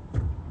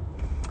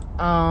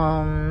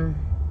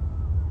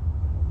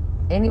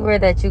 anywhere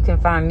that you can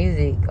find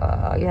music.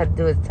 All you have to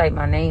do is type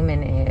my name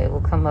in and it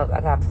will come up. I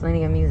got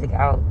plenty of music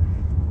out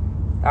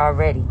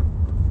already.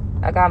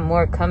 I got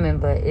more coming,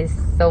 but it's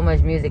so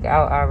much music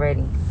out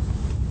already.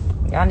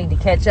 Y'all need to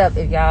catch up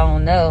if y'all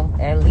don't know.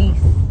 At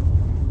least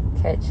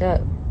catch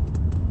up.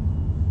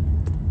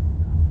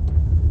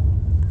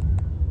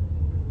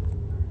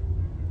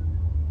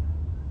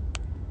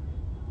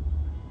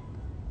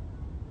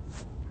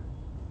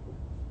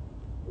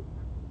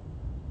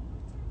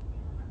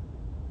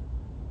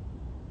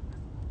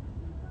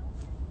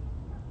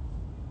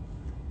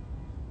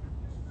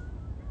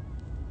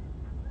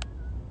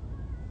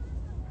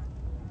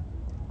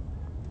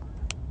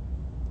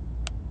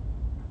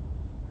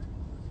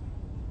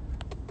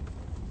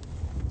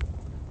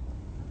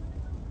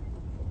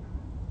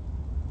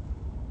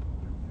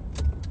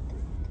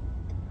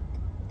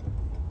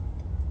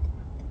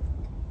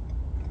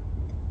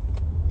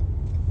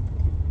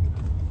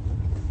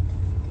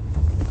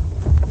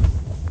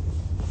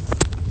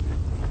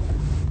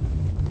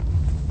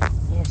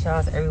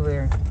 Y'all's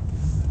everywhere.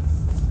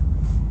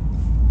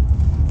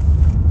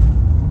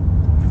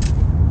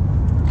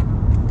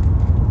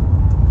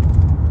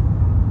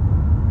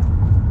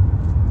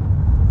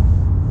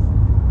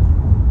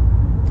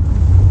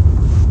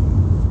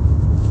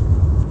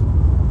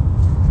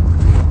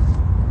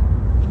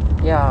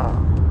 Y'all.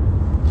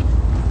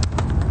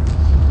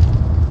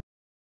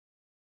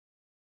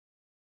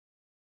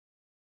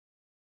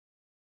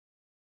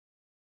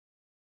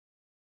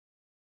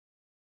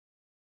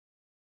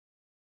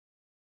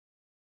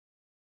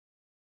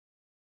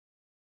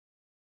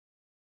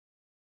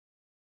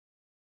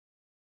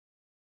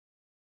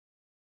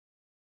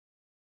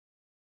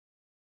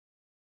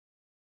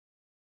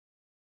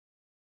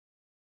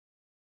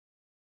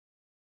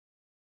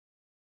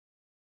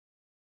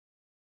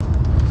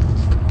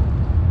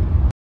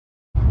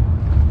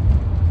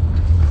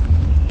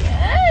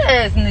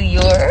 Yes, New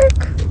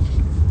York.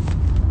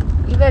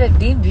 You better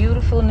be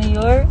beautiful, New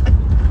York.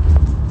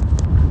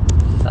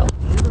 So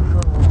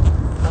beautiful.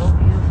 So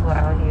beautiful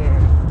out here.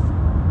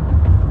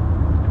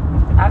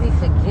 I be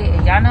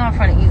forgetting. Y'all know I'm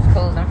from the East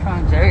Coast. I'm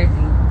from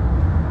Jersey.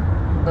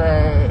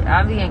 But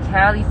I be in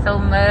Cali so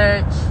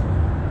much.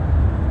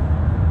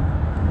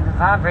 The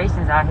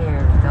vibrations out here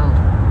is dope.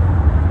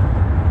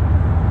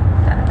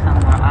 Gotta come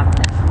more often.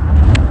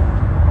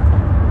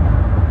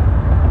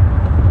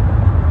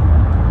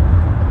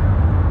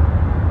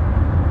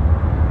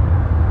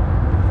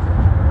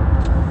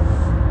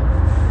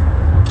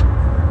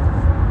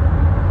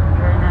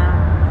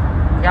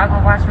 Y'all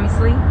gonna watch me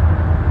sleep?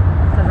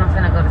 Cause I'm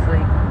finna go to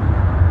sleep.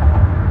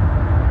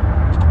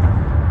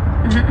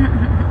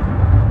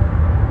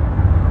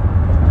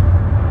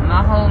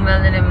 My whole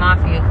Melanin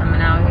Mafia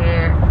coming out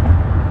here.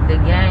 The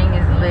gang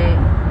is lit.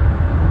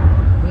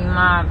 We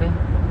mobbing.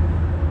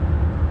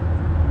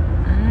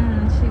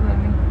 She with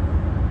me.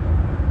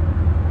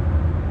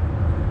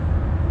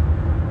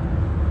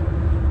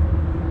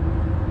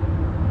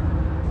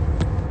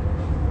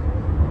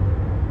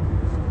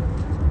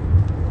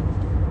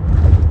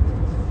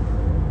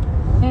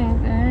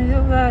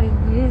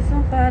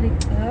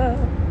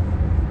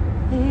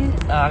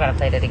 I gotta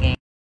play that again.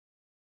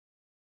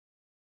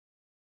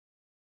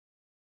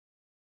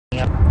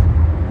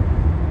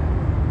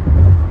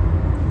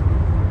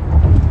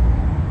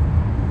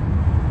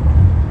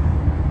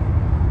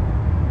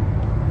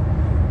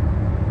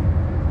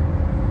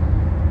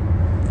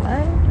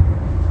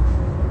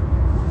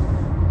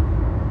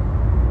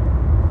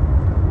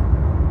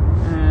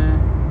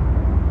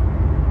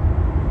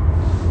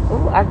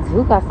 I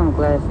do got some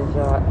glasses,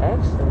 y'all.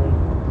 Actually,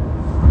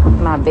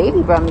 my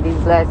baby brought me these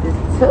glasses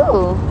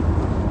too.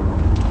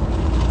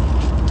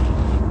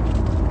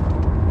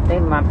 They're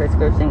my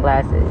prescription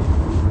glasses.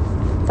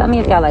 Tell me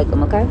if y'all like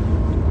them, okay?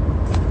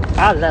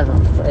 I love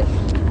them, but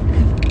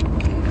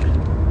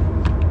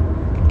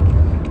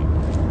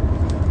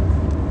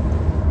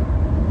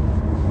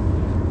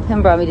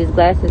him brought me these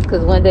glasses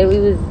because one day we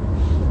was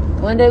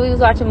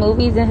watching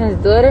movies and his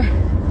daughter.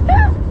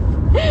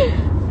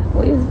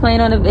 We was playing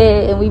on the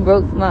bed and we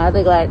broke my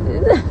other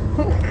glasses. That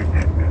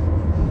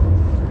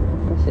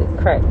shit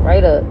cracked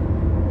right up.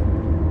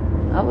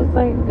 I was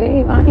like,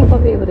 babe, I ain't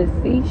gonna be able to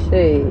see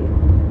shit.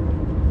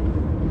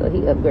 So he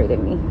upgraded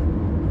me.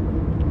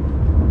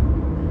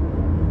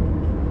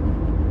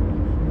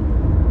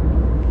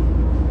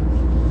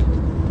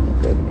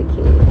 Upgraded the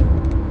kid.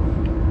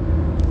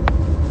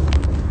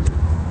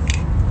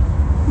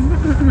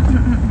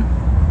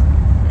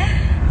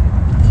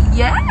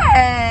 Yeah.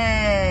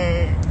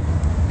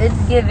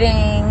 It's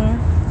giving.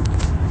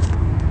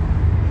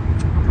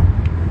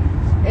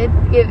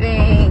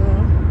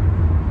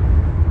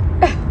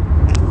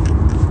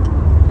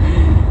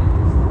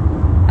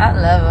 I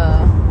love her.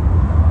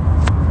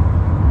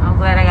 I'm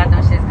glad I got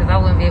them shits because I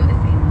wouldn't be able to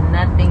see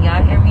nothing.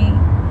 Y'all hear me?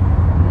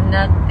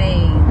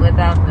 Nothing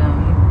without them.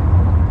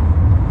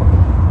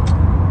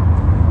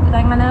 You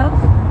like my nose?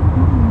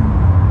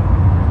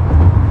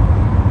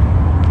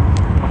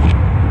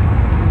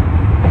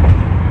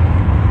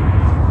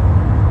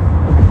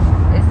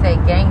 Say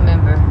gang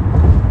member.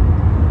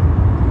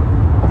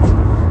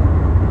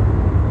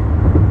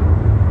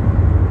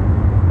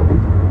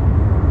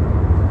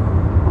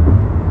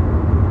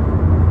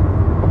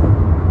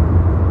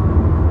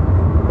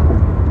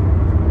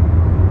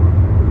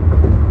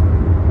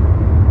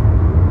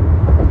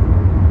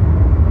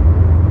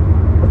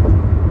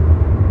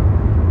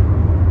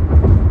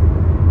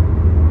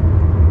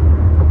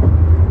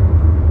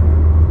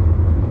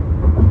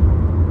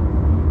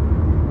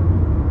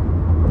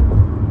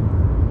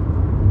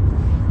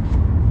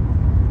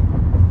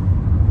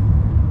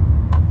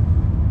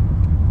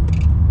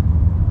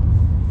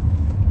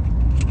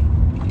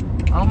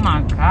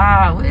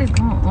 What is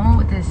going on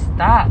with this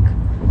stock?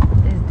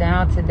 It's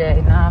down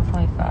today,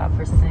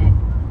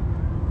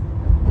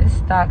 9.5%. This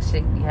stock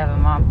should be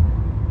having my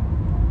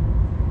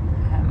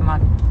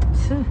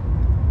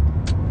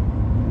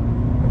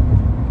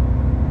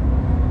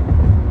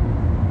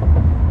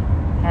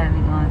had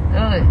me going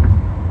through it.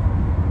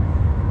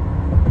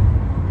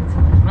 Put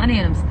too much money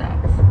in them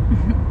stocks.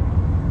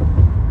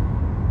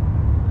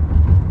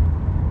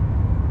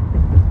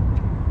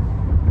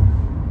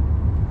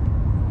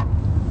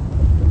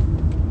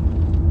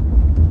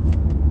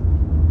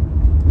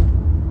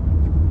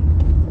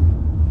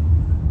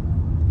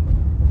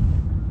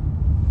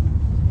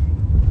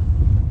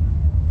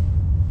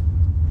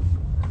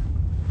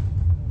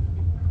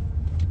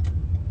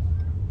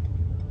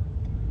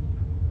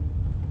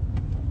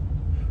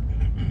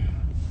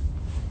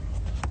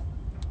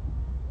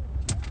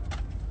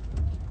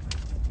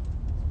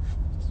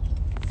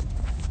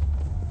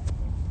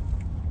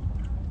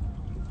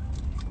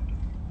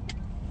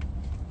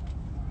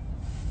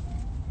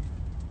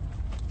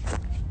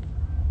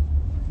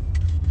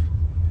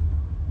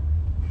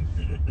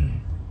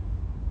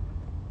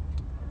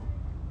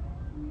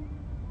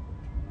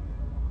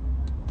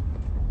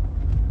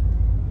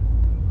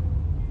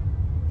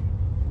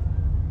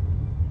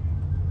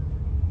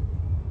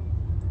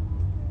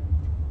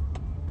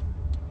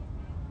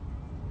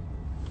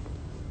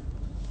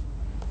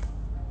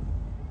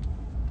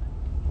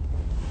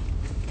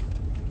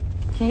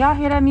 Can y'all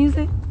hear that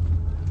music?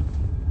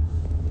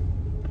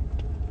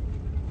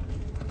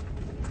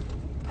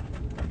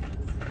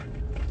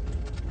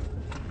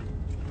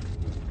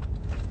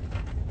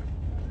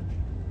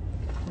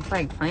 It's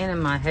like playing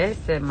in my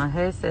headset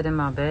in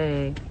my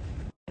bag.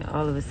 And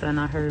all of a sudden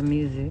I heard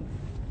music.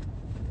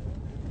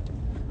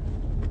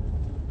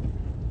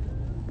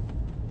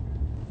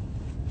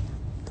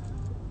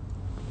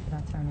 Did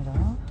I turn it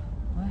off?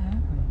 What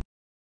happened?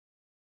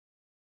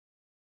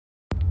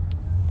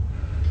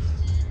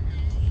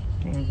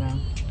 There you go.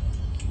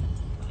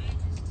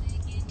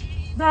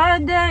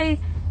 Bad day.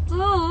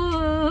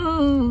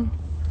 Ooh.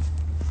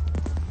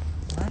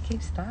 Why I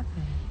keep stopping?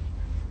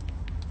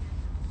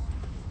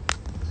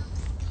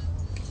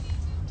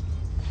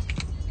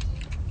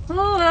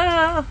 Ooh,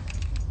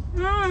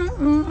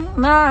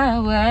 my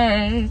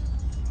way.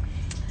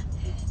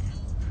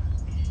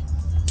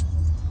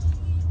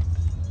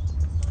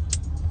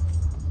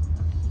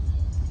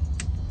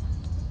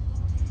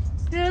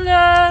 Still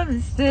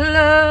love, still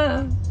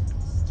love.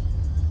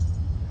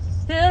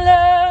 Still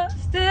love,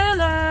 still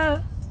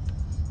love.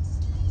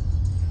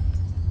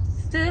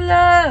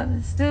 love,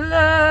 it's still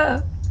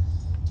love.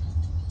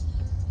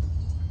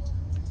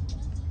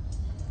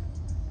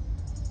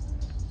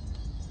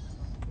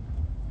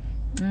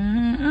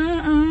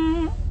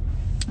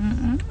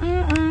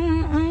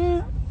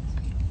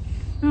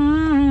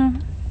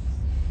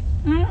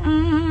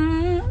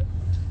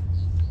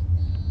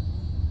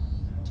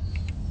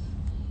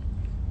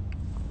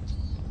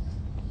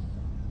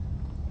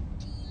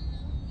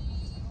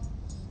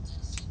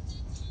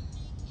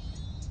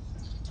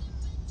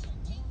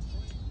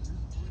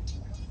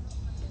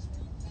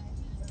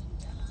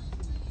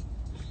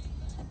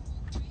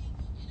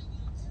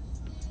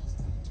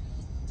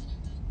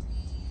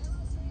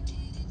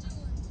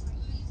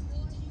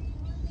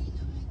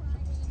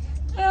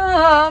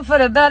 For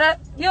the better,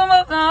 you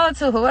move on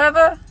to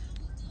whoever.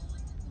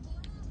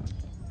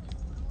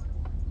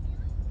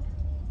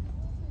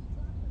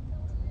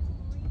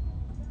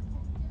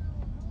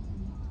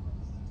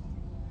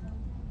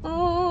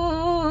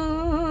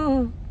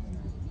 Ooh,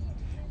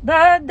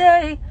 bad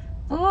day.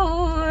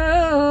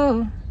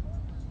 Ooh,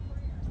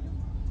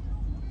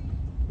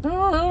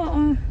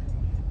 ooh,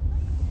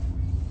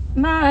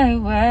 my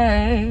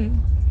way.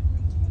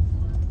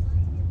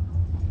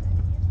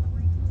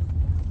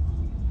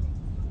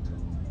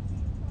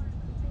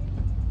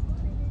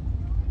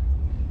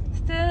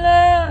 Still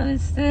love,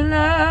 still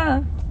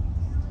love,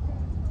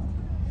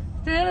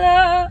 still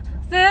love,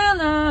 still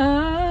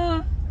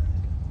love,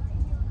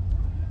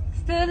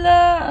 still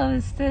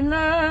love, still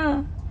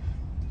love.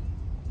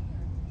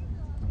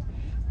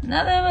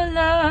 Nothing but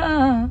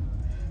love,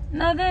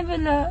 nothing but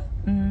love.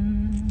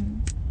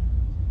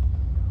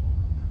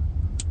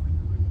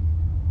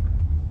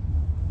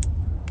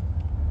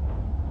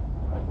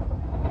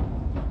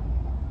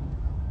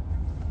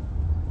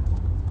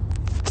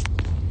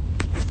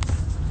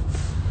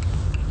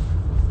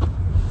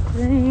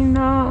 Ain't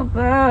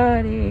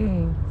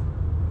nobody.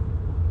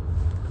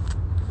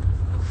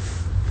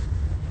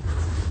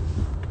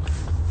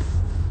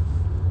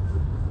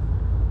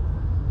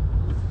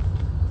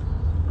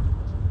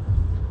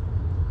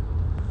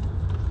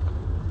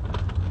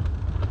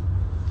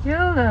 You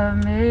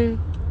love me.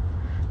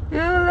 You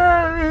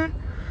love me.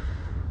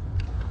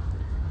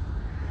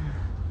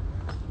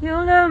 You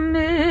love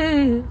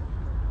me.